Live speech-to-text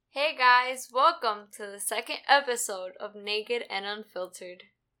Hey guys, welcome to the second episode of Naked and Unfiltered.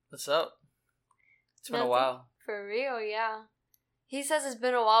 What's up? It's been a Nothing. while. For real, yeah. He says it's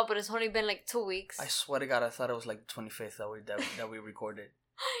been a while, but it's only been like 2 weeks. I swear to God, I thought it was like the 25th that we recorded.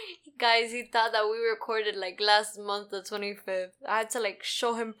 Guys, he thought that we recorded like last month, the 25th. I had to like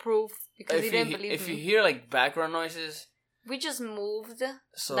show him proof because he didn't believe me. If you hear like background noises, we just moved.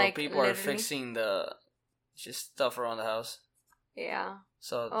 so like, people literally. are fixing the just stuff around the house. Yeah.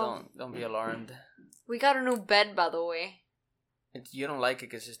 So don't be alarmed. We got a new bed, by the way. You don't like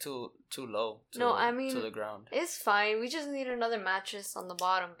it because it's too low. To the ground. It's fine. We just need another mattress on the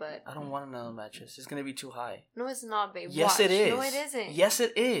bottom, but I don't want another mattress. It's gonna be too high. No, it's not, babe. Yes, Watch. it is. No, it isn't. Yes,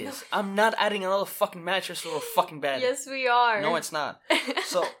 it is. I'm not adding another fucking mattress to a fucking bed. Yes, we are. No, it's not.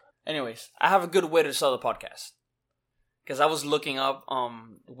 So, anyways, I have a good way to sell the podcast. Because I was looking up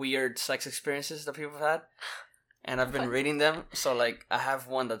weird sex experiences that people have had. And I've been reading them. So, like, I have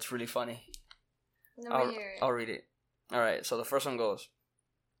one that's really funny. I'll read it. Alright, so the first one goes.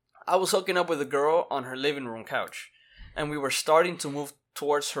 I was hooking up with a girl on her living room couch. And we were starting to move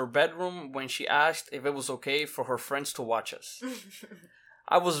towards her bedroom when she asked if it was okay for her friends to watch us.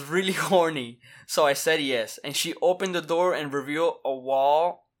 I was really horny, so I said yes. And she opened the door and revealed a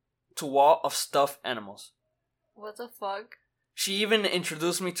wall of stuffed animals. What the fuck? She even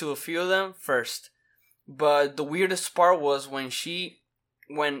introduced me to a few of them first. But the weirdest part was when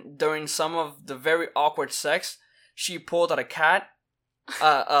during some of the very awkward sex, she pulled out a cat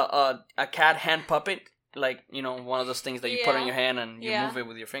hand puppet, like, you know, one of those things that you put on your hand and you move it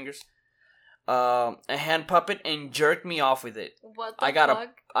with your fingers. A hand puppet, and jerked me off with it. What the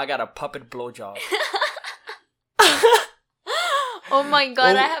fuck? I got a puppet blowjob. Oh my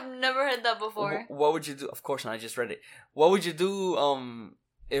god, I have never heard that before. What would you do? Of course not, I just read it. What would you do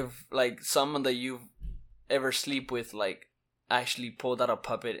if like someone that you ever sleep with like actually pulled out a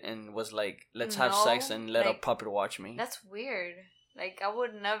puppet and was like, let's have sex and let a puppet watch me? That's weird. Like, I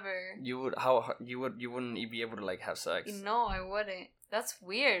would never. You wouldn't be able to like have sex. No, I wouldn't. That's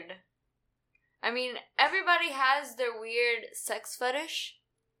weird. I mean, everybody has their weird sex fetish.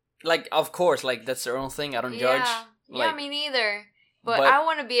 Like, of course, like that's their own thing. I don't judge. Like, yeah, me neither. But I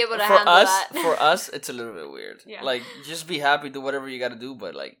want to be able to handle that. For us, it's a little bit weird. Yeah. Like, just be happy, do whatever you gotta do,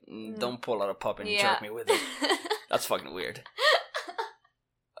 but like, don't pull out a puppet and jerk me with it. That's fucking weird.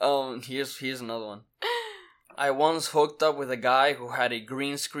 Here's another one. I once hooked up with a guy who had a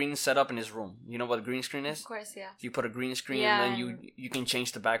green screen set up in his room. You know what a green screen is? Of course, yeah. You put a green screen and then you can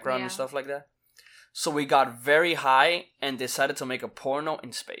change the background and stuff like that. So we got very high and decided to make a porno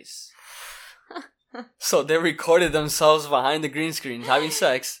in space. So they recorded themselves behind the green screen having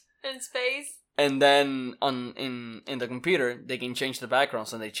sex. In space? And then in the computer, they can change the background,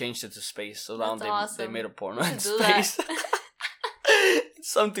 so they changed it to space. So now they made a porno in space.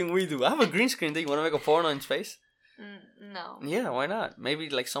 Something we do. I have a green screen. Do you want to make a porno in space? No. Yeah, why not? Maybe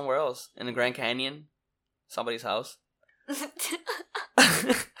like somewhere else. In the Grand Canyon. Somebody's house.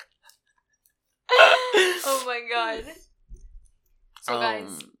 Oh my god. So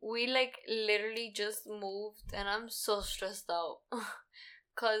guys, we like literally just moved and I'm so stressed out.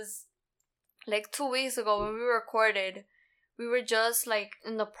 Cause like 2 weeks ago when we recorded, we were just like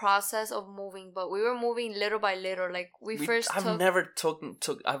in the process of moving, but we were moving little by little. Like I've never taken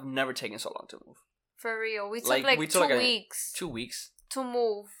so long to move. For real. We took like 2 weeks. 2 weeks? To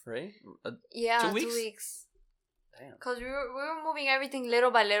move. Right? 2 weeks. Damn. Cause we were moving everything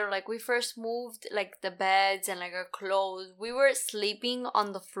little by little. Like we first moved like the beds and like our clothes. We were sleeping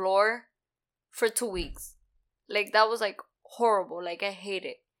on the floor for 2 weeks. Like that was like horrible. Like I hate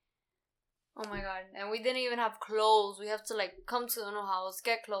it. Oh my god. And we didn't even have clothes. We have to like come to the new house,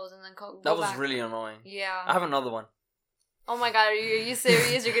 get clothes, and then go That was back. really annoying. Yeah. I have another one. Oh my god, are you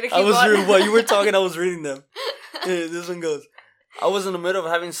serious? You're gonna keep While you were talking, I was reading them. This one goes. I was in the middle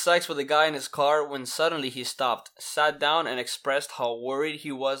of having sex with a guy in his car when suddenly he stopped, sat down, and expressed how worried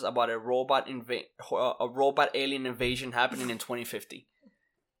he was about a robot alien invasion happening in 2050.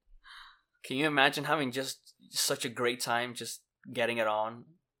 Can you imagine having just such a great time just getting it on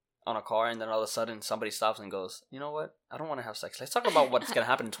a car, and then all of a sudden somebody stops and goes, you know what? I don't want to have sex. Let's talk about what's going to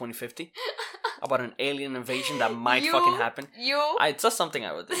happen in 2050. About an alien invasion that might fucking happen. It's just something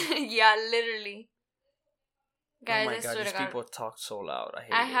I would do. Yeah, literally. Guys, oh my god, these people talk so loud. I hate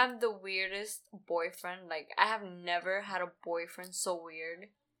it. I have the weirdest boyfriend. Like, I have never had a boyfriend so weird.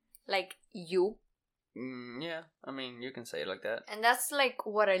 Like, you. Yeah, I mean, you can say it like that. And that's, like,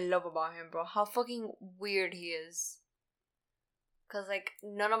 what I love about him, bro. How fucking weird he is. Because, like,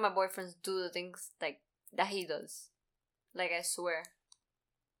 none of my boyfriends do the things, like, that he does. Like, I swear.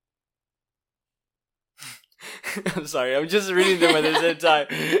 I'm sorry, I'm just reading them at the same time.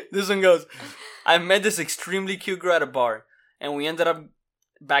 This one goes, I met this extremely cute girl at a bar, and we ended up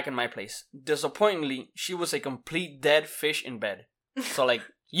back in my place. Disappointingly, she was a complete dead fish in bed. So, like,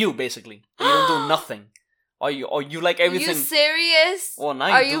 you, basically. You don't do nothing. Or you like everything. Are you serious? Well,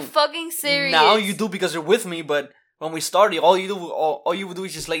 now Are you you do. fucking serious? Now you do because you're with me, but when we started, all you would do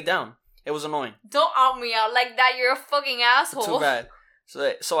is just lay down. It was annoying. Don't out me out like that. You're a fucking asshole. Too bad.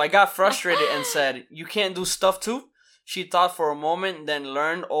 So I got frustrated and said, "You can't do stuff too." She thought for a moment, then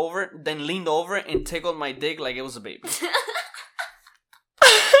leaned over and tickled my dick like it was a baby.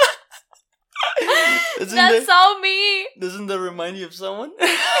 That's so me. Doesn't that remind you of someone?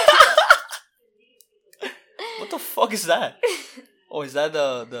 What the fuck is that? Oh, is that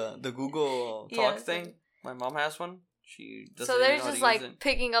the Google Talk thing? My mom has one. She doesn't. So they're know how just to like use it.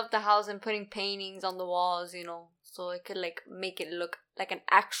 Picking up the house and putting paintings on the walls, so it could like make it look like an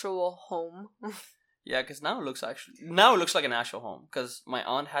actual home. Yeah, because now it looks like an actual home. Because my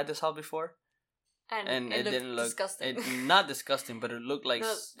aunt had this house before, and it didn't look disgusting. Not disgusting, but it looked like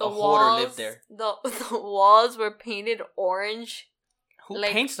the a hoarder walls, lived there. The walls were painted orange. Who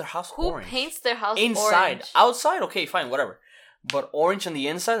paints their house orange? Who paints their house inside? orange? Outside, okay, fine, whatever. But orange on the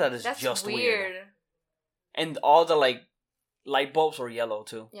inside, that's just weird. And all the like light bulbs were yellow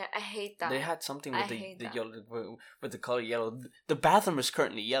too. Yeah, I hate that. They had something with the yellow with the color yellow. The bathroom is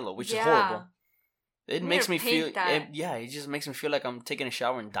currently yellow, which is horrible. It makes me feel. It just makes me feel like I'm taking a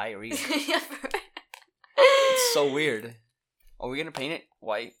shower in diarrhea. It's so weird. Are we gonna paint it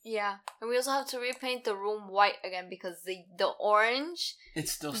white? Yeah, and we also have to repaint the room white again because the orange.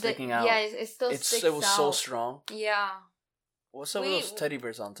 It's still sticking out. Yeah, it still sticks out. It was so strong. Yeah. What's up with those teddy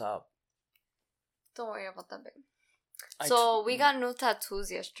bears on top? Don't worry about that, babe. So we got new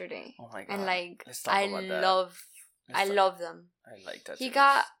tattoos yesterday. Oh my god! And like, Let's talk about that. I love them. I like tattoos. He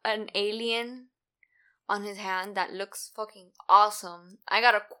got an alien on his hand that looks fucking awesome. I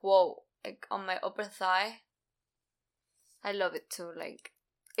got a quote like on my upper thigh. I love it too. Like,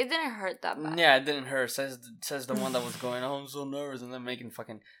 it didn't hurt that bad. Yeah, it didn't hurt. Says the one that was going, oh, I'm so nervous, and then making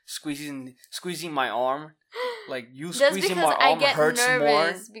fucking squeezing my arm. Like, you squeezing my arm hurts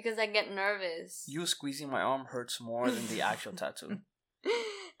more. Because I get nervous. You squeezing my arm hurts more than the actual tattoo.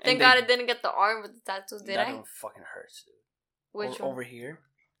 Thank God I didn't get the arm with the tattoos, did I? That one fucking hurts, dude. Which one? Over here.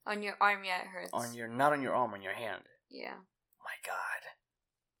 On your arm, yeah, it hurts. Not on your arm, on your hand. Yeah. My God.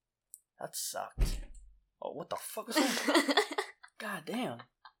 That sucked. Oh, what the fuck is that? God damn.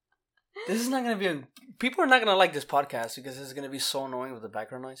 This is not gonna be people are not gonna like this podcast because it's gonna be so annoying with the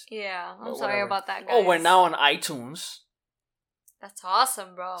background noise. Yeah, I'm sorry about that, guys. Oh, we're now on iTunes. That's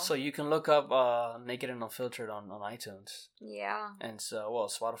awesome, bro. So you can look up Naked and Unfiltered on iTunes. Yeah. And so,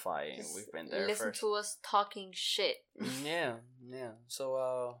 Spotify. Just we've been there listen to us talking shit. Yeah.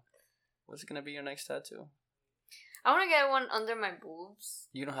 So, what's gonna be your next tattoo? I want to get one under my boobs.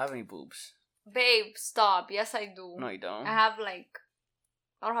 You don't have any boobs. Babe, stop. Yes, I do. No, you don't. I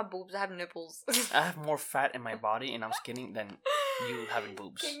don't have boobs. I have nipples. I have more fat in my body and I'm skinny than you having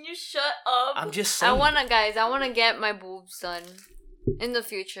boobs. Can you shut up? I'm just saying. I want to get my boobs done in the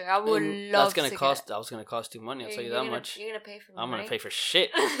future. I would love that's gonna cost. That was gonna cost you money. I'll tell you that much. You're gonna pay for me. I'm gonna pay for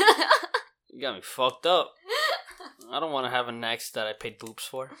shit. You got me fucked up. I don't want to have an ex that I paid boobs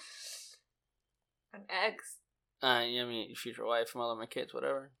for. An ex? I mean, future wife, mother of my kids,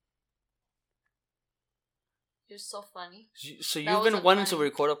 whatever. You're so funny. So you've been wanting to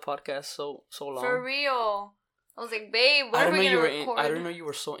record a podcast so long. For real. I was like, babe, when are we gonna record? I didn't know you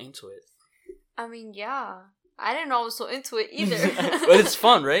were so into it. I mean, yeah. I didn't know I was so into it either. But it's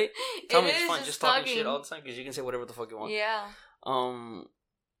fun, right? Tell me it it's is fun. Just talking shit all the time because you can say whatever the fuck you want. Yeah.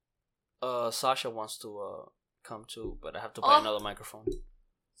 Sasha wants to come too, but I have to buy another microphone.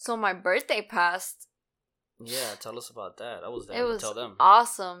 So my birthday passed. Yeah, tell us about that. I was there. It was tell them.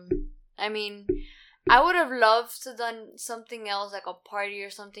 awesome. I mean, I would have loved to done something else, like a party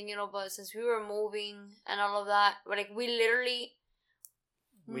or something, but since we were moving and all of that, but like we literally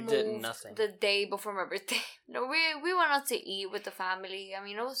did nothing the day before my birthday. No, we went out to eat with the family. I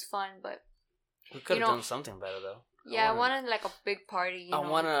mean, it was fun, but we could have done something better though. Yeah, I wanted like a big party. I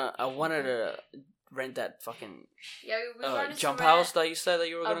wanted to rent that fucking we jump house that you said that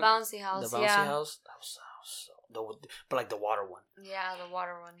you were gonna. A bouncy house. The bouncy house. That was but like the water one. Yeah, the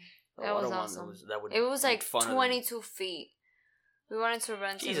water one. That was awesome. It was like 22 feet. We wanted to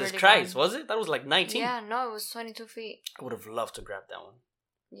rent. Jesus Christ, was it? That was like 19. Yeah, no, it was 22 feet. I would have loved to grab that one.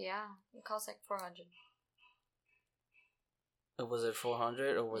 Yeah, it cost like 400. Was it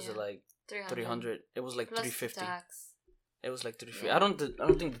 400 or was it like 300? It was like plus 350. Tax. It was like 350. Yeah. I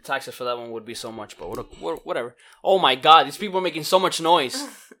don't think the taxes for that one would be so much, but whatever. Oh my God, these people are making so much noise.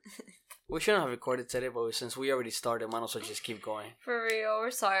 We shouldn't have recorded today, but since we already started, might as well just keep going. For real,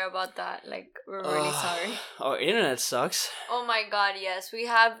 we're sorry about that. Like, we're really sorry. Our internet sucks. Oh my god, yes. We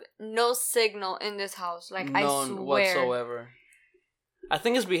have no signal in this house. Like, None I swear. whatsoever. I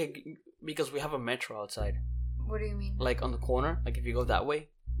think it's because we have a Metro outside. What do you mean? Like, on the corner, like if you go that way,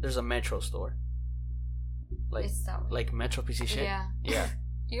 there's a Metro store. Like, It's that way. like Metro piece of shit. Yeah. Yeah.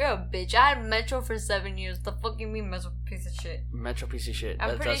 You're a bitch. I had Metro for 7 years. The fuck you mean Metro piece of shit? Metro piece of shit.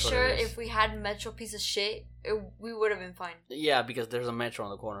 I'm pretty that's what sure it is. if we had Metro piece of shit, we would have been fine. Yeah, because there's a Metro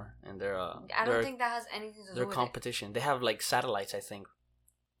on the corner, and they're I don't think that has anything to do they're with competition. They have like satellites, I think.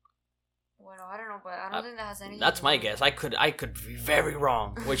 it. Well, I don't know, but I don't think that has anything That's to my do guess. with I could be very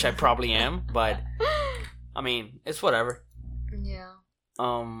wrong, which I probably am, but I mean, it's whatever. it. Yeah.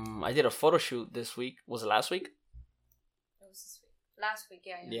 I did a photo shoot this week. Was it last week? It was this week. Last week,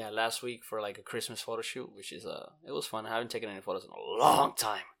 yeah. Yeah, last week for like a Christmas photo shoot, which is it was fun. I haven't taken any photos in a long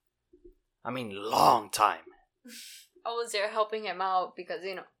time. I mean, long time. I was there helping him out because,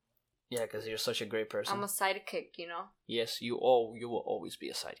 you know, Yeah, because you're such a great person. I'm a sidekick, you know. Yes, you will always be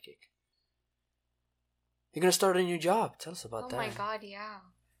a sidekick. You're gonna start a new job. Tell us about that. Oh my god, yeah.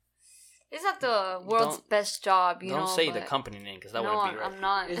 It's not the world's best job, you know. Don't say the company name because that wouldn't be right. I'm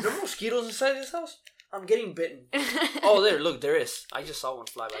not. Is there mosquitoes inside this house? I'm getting bitten. Oh, there is. I just saw one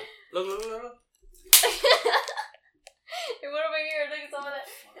fly by. Look. It went over here. Look at some of that.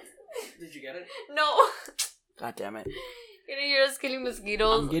 Did you get it? No. God damn it. Can you hear us killing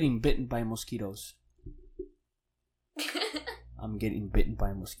mosquitoes? I'm getting bitten by mosquitoes. I'm getting bitten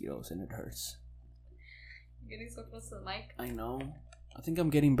by mosquitoes and it hurts. You're getting so close to the mic. I know. I think I'm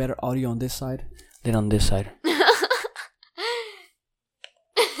getting better audio on this side than on this side.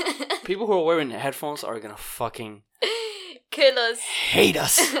 People who are wearing headphones are gonna fucking kill us. hate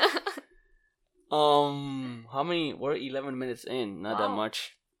us. How many? We're 11 minutes in. Not that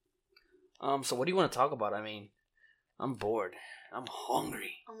much. So what do you want to talk about? I mean, I'm bored. I'm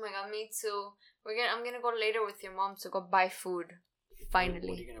hungry. Oh my god, me too. I'm gonna go later with your mom to go buy food. Finally.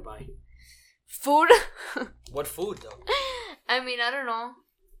 What are you gonna buy? Food? What food though? I mean, I don't know.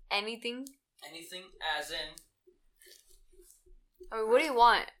 Anything? Anything as in? I mean, what do you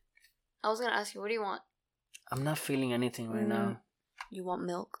want? I was gonna ask you, what do you want? I'm not feeling anything right now. You want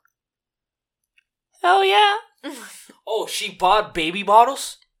milk? Hell yeah. Oh, she bought baby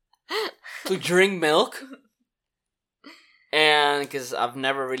bottles to drink milk? And because I've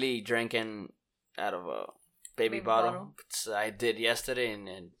never really drinking out of a baby bottle. I did yesterday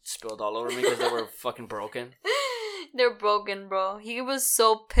and spilled all over me because they were fucking broken. They're broken, bro. He was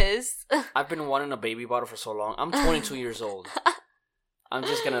so pissed. I've been wanting a baby bottle for so long. I'm 22 years old. I'm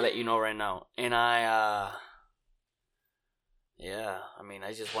just gonna let you know right now. And I mean,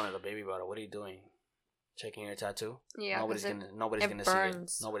 I just wanted a baby bottle. What are you doing? Checking your tattoo? Yeah. Nobody's gonna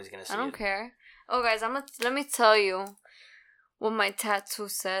burns. see it. Nobody's gonna see it. I don't care. Oh, guys, let me tell you what my tattoo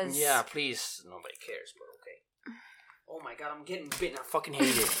says. Yeah, please. Nobody cares, but okay. Oh my god, I'm getting bitten. I fucking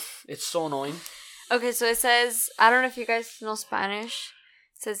hate it. It's so annoying. Okay, so it says, I don't know if you guys know Spanish.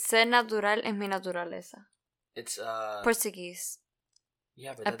 It says, ser natural es mi naturaleza. It's Portuguese.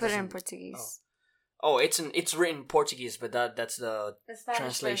 Yeah, but I put it in Portuguese. Oh, it's written in Portuguese, but that's the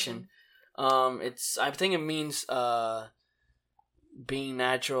translation. Version. I think it means being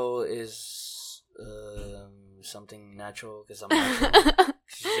natural is something natural because I'm natural.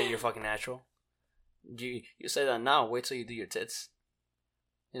 You say you're fucking natural. You say that now. Wait till you do your tits.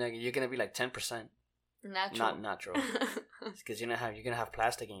 You're gonna be like 10%. Natural. Not natural. Because you're gonna have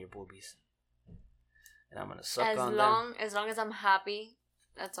plastic in your boobies. And I'm gonna suck on them. As long as I'm happy,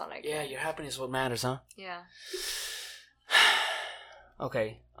 that's all I care. Yeah, your happiness is what matters, huh? Yeah.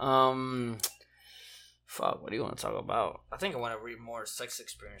 Okay. Fuck, what do you want to talk about? I think I want to read more sex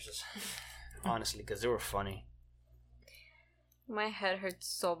experiences. Honestly, because they were funny. My head hurts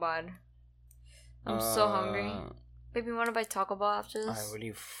so bad. I'm so hungry. Baby, you want to buy Taco Bell after this? I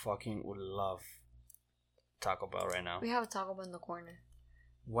really fucking would love Taco Bell right now. We have a Taco Bell in the corner.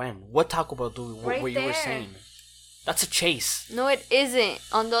 When? What Taco Bell do we, right what there. You were saying? That's a Chase. No, it isn't.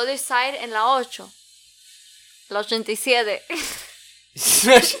 On the other side, en la 8. La 87.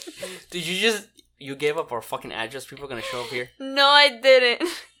 Did you gave up our fucking address? People are gonna show up here? No, I didn't.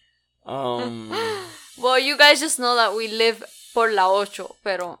 Well, you guys just know that we live por la 8,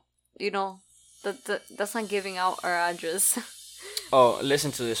 pero, that's not giving out our address. Oh,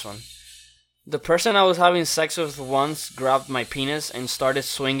 listen to this one. The person I was having sex with once grabbed my penis and started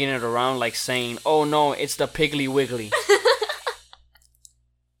swinging it around like saying, "Oh no, it's the Piggly Wiggly."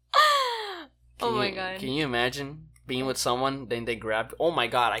 Oh my god. Can you imagine being with someone, then they grab... Oh my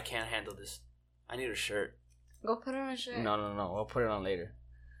god, I can't handle this. I need a shirt. Go put on a shirt. No. I'll put it on later.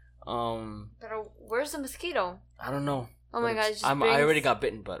 But where's the mosquito? I don't know. Oh my god! I already got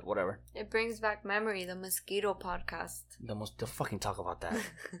bitten, but whatever. It brings back memory. The mosquito podcast. Don't fucking talk about that.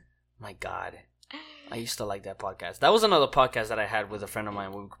 My god, I used to like that podcast. That was another podcast that I had with a friend of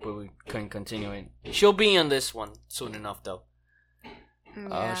mine. We couldn't continue it. She'll be on this one soon enough, though.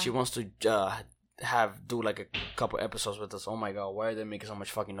 Yeah. She wants to do like a couple episodes with us. Oh my god, why are they making so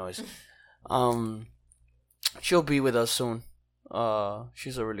much fucking noise? She'll be with us soon.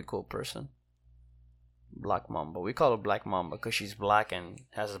 She's a really cool person. Black Mamba. We call her Black Mamba because she's black and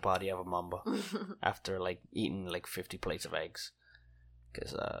has the body of a mamba after like eating like 50 plates of eggs.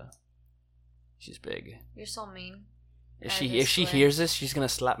 Because she's big. You're so mean. If she hears this, she's gonna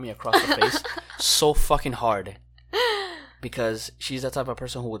slap me across the face so fucking hard. Because she's the type of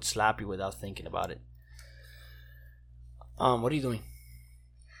person who would slap you without thinking about it. What are you doing?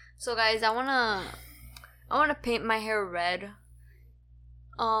 So guys, I wanna paint my hair red.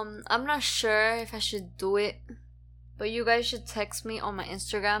 I'm not sure if I should do it, but you guys should text me on my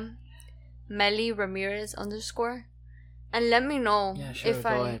Instagram, Melly Ramirez _ and let me know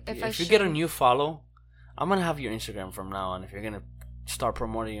if you get a new follow. I'm gonna have your Instagram from now on if you're gonna start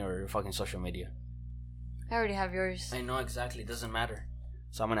promoting your fucking social media. I already have yours. I know exactly. It doesn't matter.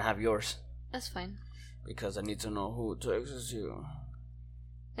 So I'm gonna have yours. That's fine. Because I need to know who texts you.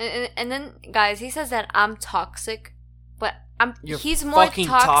 And then, guys, he says that I'm toxic, but he's more fucking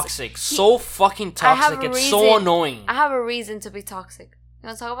toxic. So fucking toxic. It's so annoying. I have a reason to be toxic. You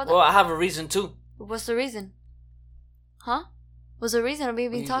want to talk about that? Well, I have a reason too. What's the reason? Huh? What's the reason of me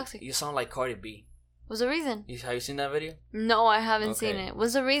being toxic? You sound like Cardi B. What's the reason? Have you seen that video? No, I haven't seen it.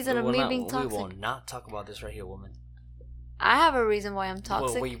 What's the reason of me being toxic? We will not talk about this right here, woman. I have a reason why I'm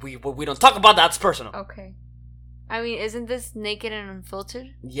toxic. Well, we don't talk about that. It's personal. Okay. I mean, isn't this naked and unfiltered?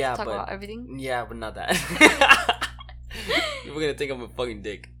 Yeah, talk about everything? Yeah, but not that. You're gonna think I'm a fucking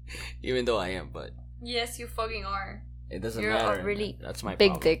dick. Even though I am, but... Yes, you fucking are. It doesn't You're matter. A really That's my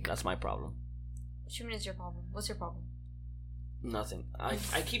big problem. dick. That's my problem. What you mean is your problem? What's your problem? Nothing. I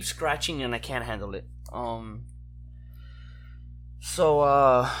keep scratching and I can't handle it.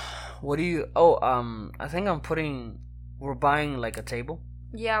 So, what do you... I think we're buying, like, a table.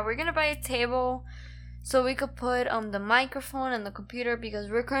 Yeah, we're gonna buy a table so we could put the microphone and the computer because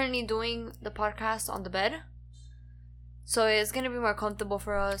we're currently doing the podcast on the bed. So it's gonna be more comfortable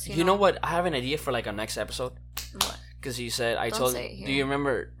for us. You know what? I have an idea for, like, our next episode. What? Because you said... Do you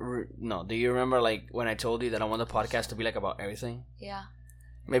remember... No, do you remember, like, when I told you that I want the podcast to be, like, about everything? Yeah.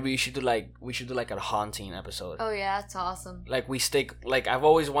 Maybe we should do like a haunting episode. Oh yeah, that's awesome. Like I've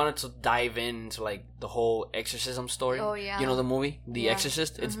always wanted to dive into like the whole exorcism story. Oh yeah. You know the movie, The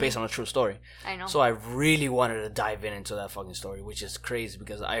Exorcist? It's based on a true story. I know. So I really wanted to dive into that fucking story, which is crazy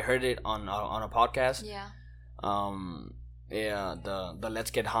because I heard it on a podcast. Yeah. Yeah, the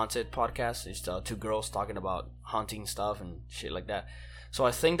Let's Get Haunted podcast. It's two girls talking about haunting stuff and shit like that. So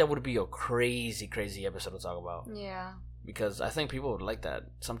I think that would be a crazy episode to talk about. Yeah. Because I think people would like that.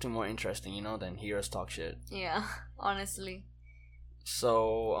 Something more interesting, than hear us talk shit. Yeah, honestly.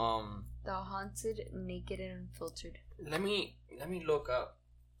 So, The Haunted, Naked and Unfiltered. Let me look up,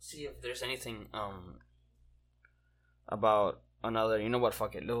 see if there's anything, about another, you know what,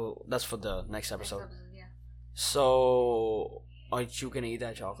 fuck it. That's for the next episode. Yeah. So, are you gonna eat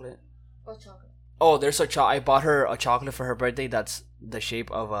that chocolate? What chocolate? Oh, there's I bought her a chocolate for her birthday that's the shape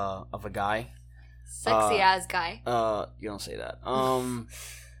of a guy. Sexy ass guy. You don't say that.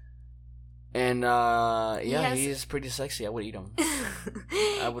 He's pretty sexy. I would eat him.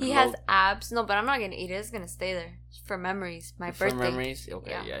 He has abs. No, but I'm not gonna eat it. It's gonna stay there for memories. My birthday. For memories,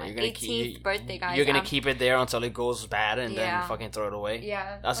 okay, yeah. My You're gonna 18th birthday, guys. You're gonna keep it there until it goes bad and then fucking throw it away.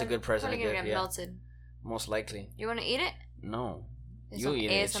 Yeah, that's a good present. Probably gonna get melted. Most likely. You wanna eat it? No. It's you eat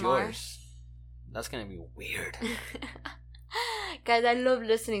ASMR. it. It's yours. That's gonna be weird. Guys, I love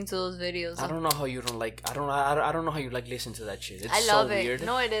listening to those videos. I don't know how you don't like. I don't know how you like listening to that shit. It's I love so it. weird.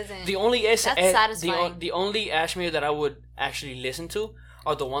 No, it isn't. The only that's satisfying. The only Ashmere that I would actually listen to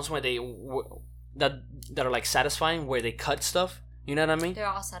are the ones where that are like satisfying, where they cut stuff. You know what I mean? They're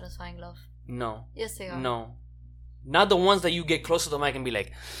all satisfying, love. No. Yes, they are. No. Not the ones that you get close to the mic and be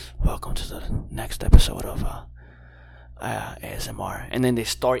like, "Welcome to the next episode of ASMR," and then they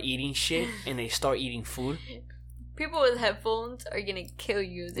start eating shit and they start eating food. People with headphones are gonna kill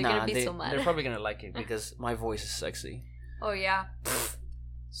you. They're gonna be so mad. They're probably gonna like it because my voice is sexy. Oh yeah,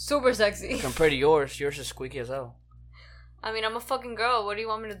 super sexy. Compared to yours is squeaky as hell. I mean, I'm a fucking girl. What do you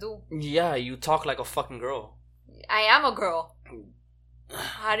want me to do? Yeah, you talk like a fucking girl. I am a girl.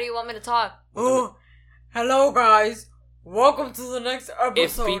 How do you want me to talk? Oh, hello guys. Welcome to the next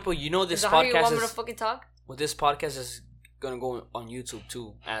episode. If people, this is that podcast how you want me is to fucking talk? what this podcast is gonna go on YouTube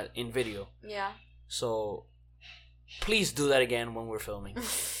too, in video. Yeah. So please do that again when we're filming.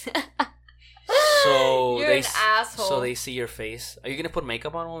 So You're an asshole. So they see your face. Are you gonna put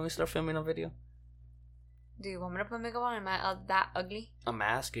makeup on when we start filming a video? Do you want me to put makeup on? Am I that ugly? A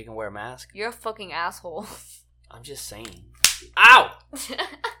mask? You can wear a mask. You're a fucking asshole. I'm just saying. Ow!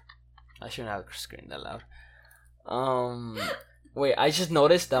 I shouldn't have screamed that loud. Wait, I just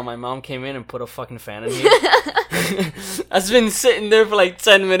noticed that my mom came in and put a fucking fan in here. I've been sitting there for like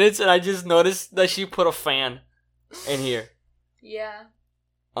 10 minutes and I just noticed that she put a fan in here. Yeah.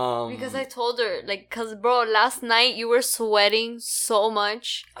 Because I told her, like, cause bro, last night you were sweating so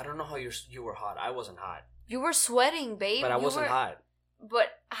much. I don't know how you were hot. I wasn't hot. You were sweating, babe. But I wasn't hot. But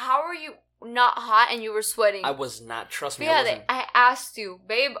how are you not hot and you were sweating? I was not. Trust me. Yeah, I asked you,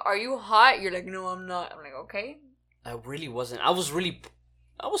 babe, are you hot? You're like, no, I'm not. I'm like, okay. I really wasn't. I was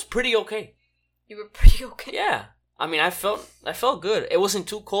pretty okay. You were pretty okay. Yeah. I mean, I felt good. It wasn't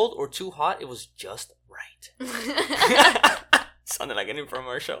too cold or too hot. It was just right. Sounded like an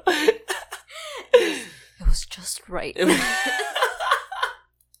infomercial. It was just right.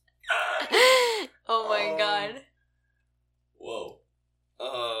 Oh my god. Whoa.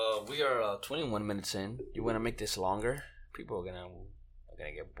 We are 21 minutes in. You want to make this longer? People are gonna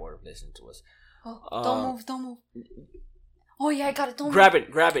get bored of listening to us. Oh, don't move. Oh yeah, I got it. Don't move.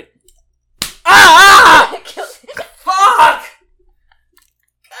 Grab it. Ah! I killed it. Fuck!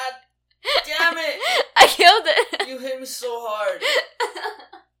 God damn it! I killed it. You hit me so hard.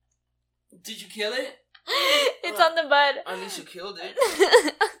 Did you kill it? It's on the bed. At least you killed it.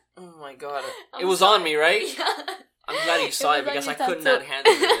 Oh my god. It was on me, right? Yeah. I'm glad you saw it because I could not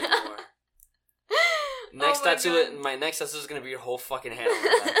handle it anymore. Next tattoo, my next tattoo is gonna be your whole fucking hand on my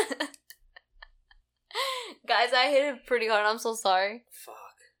back. Guys, I hit it pretty hard. I'm so sorry. Fuck.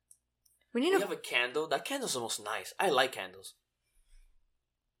 We need to have a candle. That candle's almost nice. I like candles.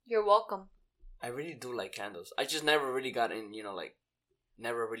 You're welcome. I really do like candles. I just never really got in,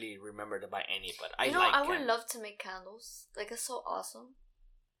 never really remembered to buy any, but I like I candles. would love to make candles. Like, it's so awesome.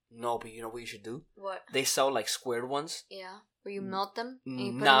 No, but you know what you should do? What? They sell like squared ones. Yeah. Where you melt them and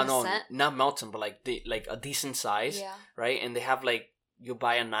you put them in a scent? Not melt them, but like a decent size. Yeah. Right? And they have like, you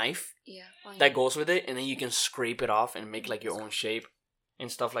buy a knife. Yeah. That goes with it, and then you can scrape it off and make like your own shape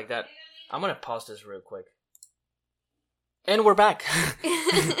and stuff like that. I'm gonna pause this real quick. And we're back.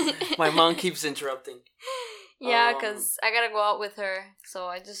 My mom keeps interrupting. Yeah, because I gotta go out with her, so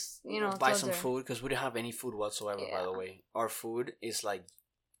I just, buy some food, because we don't have any food whatsoever, Yeah. by the way. Our food is like,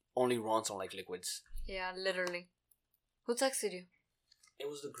 only runs on like liquids. Yeah, literally. Who texted you? It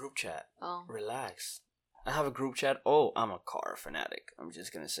was the group chat. Oh. Relax. I have a group chat. Oh, I'm a car fanatic. I'm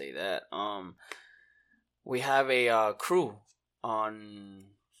just gonna say that. We have a crew on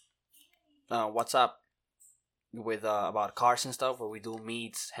WhatsApp with about cars and stuff, where we do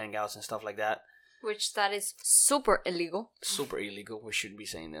meets, hangouts, and stuff like that. Which that is super illegal. Super illegal. We shouldn't be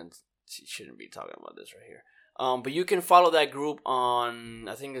saying that. Shouldn't be talking about this right here. But you can follow that group on,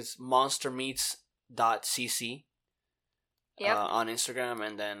 I think it's monstermeets.cc. Yep. On Instagram,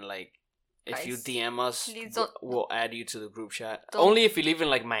 and then like if you DM us, we'll add you to the group chat. Only if you live in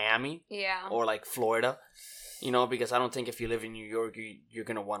like Miami, or like Florida, because I don't think if you live in New York, you're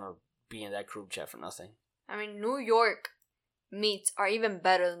gonna want to be in that group chat for nothing. I mean, New York meets are even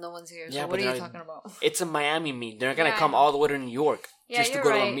better than the ones here. So what are you talking about? It's a Miami meet. They're not gonna come all the way to New York just to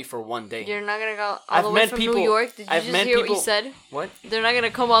go to a meet for one day. You're not gonna go all the way from New York. Did you just hear what you said? What? They're not gonna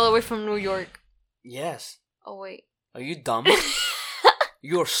come all the way from New York. Yes. Oh wait. Are you dumb?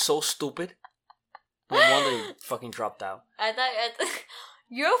 You are so stupid. No wonder you fucking dropped out. I thought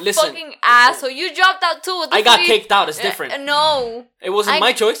you're a fucking asshole. You dropped out too. I got kicked out. It's different. No. It wasn't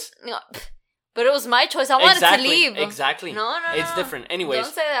my choice. No. But it was my choice. I wanted to leave. Exactly. No. It's different. Anyways.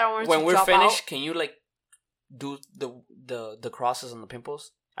 Don't say that I wanted when to we're drop finished, out. can you like do the crosses on the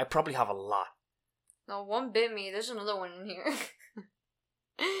pimples? I probably have a lot. No, one bit me. There's another one in here.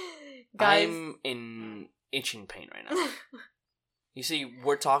 Guys. I'm in itching pain right now. You see,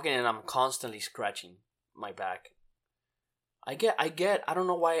 we're talking and I'm constantly scratching my back. I don't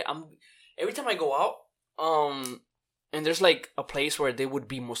know why every time I go out, and there's like a place where there would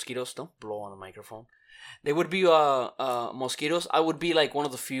be mosquitoes. Don't blow on the microphone. There would be mosquitoes. I would be like one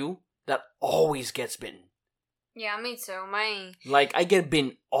of the few that always gets bitten. Yeah, me too. I get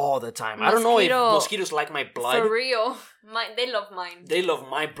bitten all the time. I don't know if mosquitoes like my blood. For real. They love mine. They love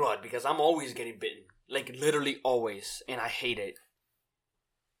my blood because I'm always getting bitten. Like, literally always. And I hate it.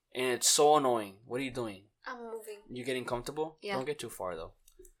 And it's so annoying. What are you doing? I'm moving. You getting comfortable? Yeah. Don't get too far, though.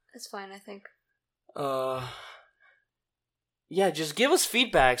 It's fine, I think. Yeah, just give us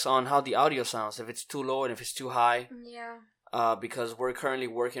feedbacks on how the audio sounds. If it's too low and if it's too high. Yeah. because we're currently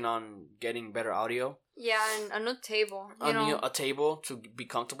working on getting better audio. Yeah, and a new table. You know. A table to be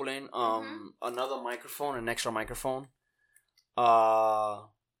comfortable in. Another microphone, an extra microphone.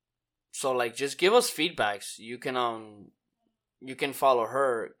 So like, just give us feedbacks. You can follow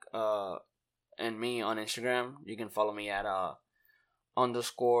her and me on Instagram. You can follow me at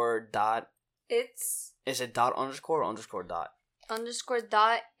underscore dot. Is it dot underscore or underscore dot? Underscore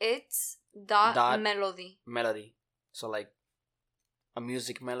dot it's dot melody. Melody. So like a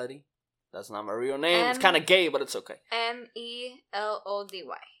music melody. That's not my real name. It's kind of gay, but it's okay. Melody.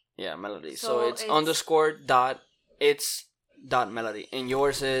 Yeah, melody. So it's underscore dot it's dot melody. And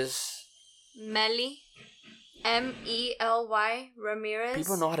yours is Mely. Mely Ramirez.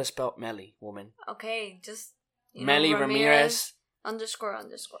 People know how to spell Mely, woman. Okay, just Mely Ramirez underscore.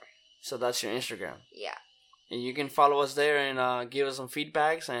 So that's your Instagram. Yeah. And you can follow us there and give us some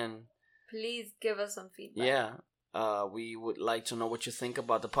feedbacks and please give us some feedback. Yeah. We would like to know what you think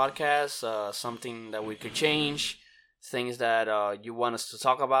about the podcast, something that we could change, things that you want us to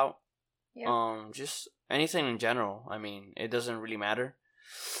talk about. Yeah. Just anything in general. I mean, it doesn't really matter.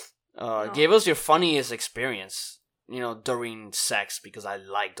 No. Give us your funniest experience, during sex, because I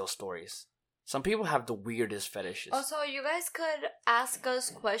like those stories. Some people have the weirdest fetishes. Also, you guys could ask us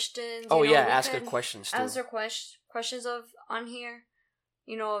questions. Oh, yeah, ask us questions too. Answer questions on here.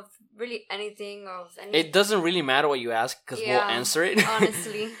 Of really anything, It doesn't really matter what you ask because we'll answer it.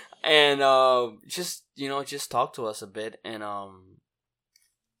 Honestly. And just talk to us a bit, and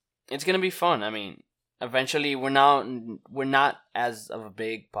it's gonna be fun. I mean, eventually we're not as of a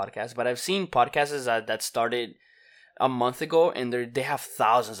big podcast, but I've seen podcasts that started a month ago, and they have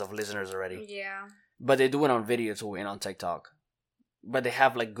thousands of listeners already. Yeah. But they do it on video too and on TikTok. But they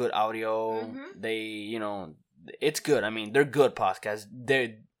have like good audio. Mm-hmm. They it's good. I mean, they're good podcasts.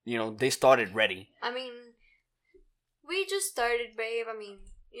 They started ready. I mean, we just started, babe. I mean,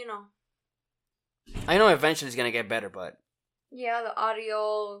 I know eventually it's gonna get better, but yeah, the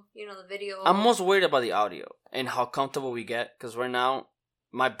audio, the video. I'm most worried about the audio and how comfortable we get, because right now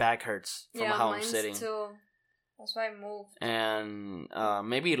my back hurts from how I'm sitting. Too. That's why I moved. And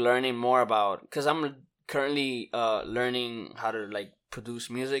maybe learning more about, because I'm currently learning how to like produce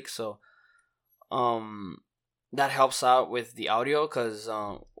music, so that helps out with the audio, because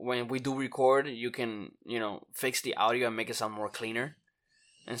when we do record, you can, fix the audio and make it sound more cleaner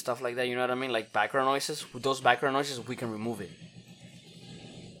and stuff like that. You know what I mean? Like background noises. With those background noises, we can remove it.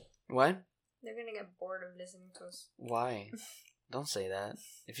 What? They're gonna get bored of listening to us. Why? Don't say that.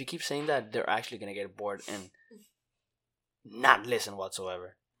 If you keep saying that, they're actually gonna get bored and not listen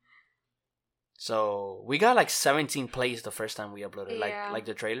whatsoever. So we got like 17 plays the first time we uploaded, like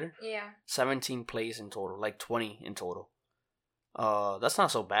the trailer. Yeah. 17 plays in total, like 20 in total. That's not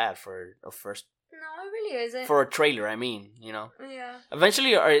so bad for a first. No, it really isn't. For a trailer, I mean, Yeah.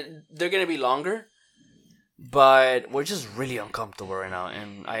 Eventually, they're gonna be longer, but we're just really uncomfortable right now,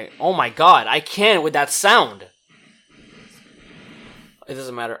 and oh my god, I can't with that sound. It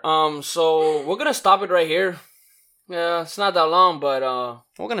doesn't matter. So we're gonna stop it right here. Yeah, it's not that long, but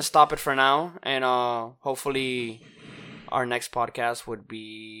we're gonna stop it for now, and hopefully our next podcast would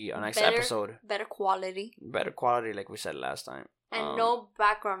be our next episode. Better quality, like we said last time, and no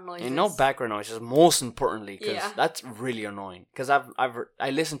background noises. Most importantly, because that's really annoying. Because I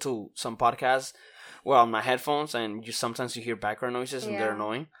listen to some podcasts, on my headphones, and sometimes you hear background noises and they're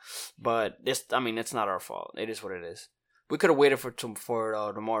annoying. But it's not our fault. It is what it is. We could have waited for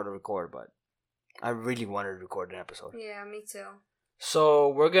tomorrow to record, but I really wanted to record an episode. Yeah, me too. So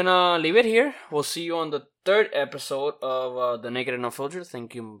we're gonna leave it here. We'll see you on the 3rd episode of The Naked and Unfiltered.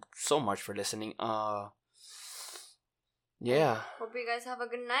 Thank you so much for listening. Yeah. Hope you guys have a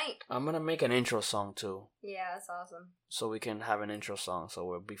good night. I'm gonna make an intro song too. Yeah, that's awesome. So we can have an intro song,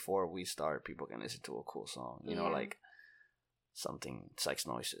 so before we start, people can listen to a cool song. Like something sex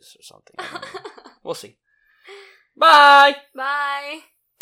noises or something. We'll see. Bye. Bye.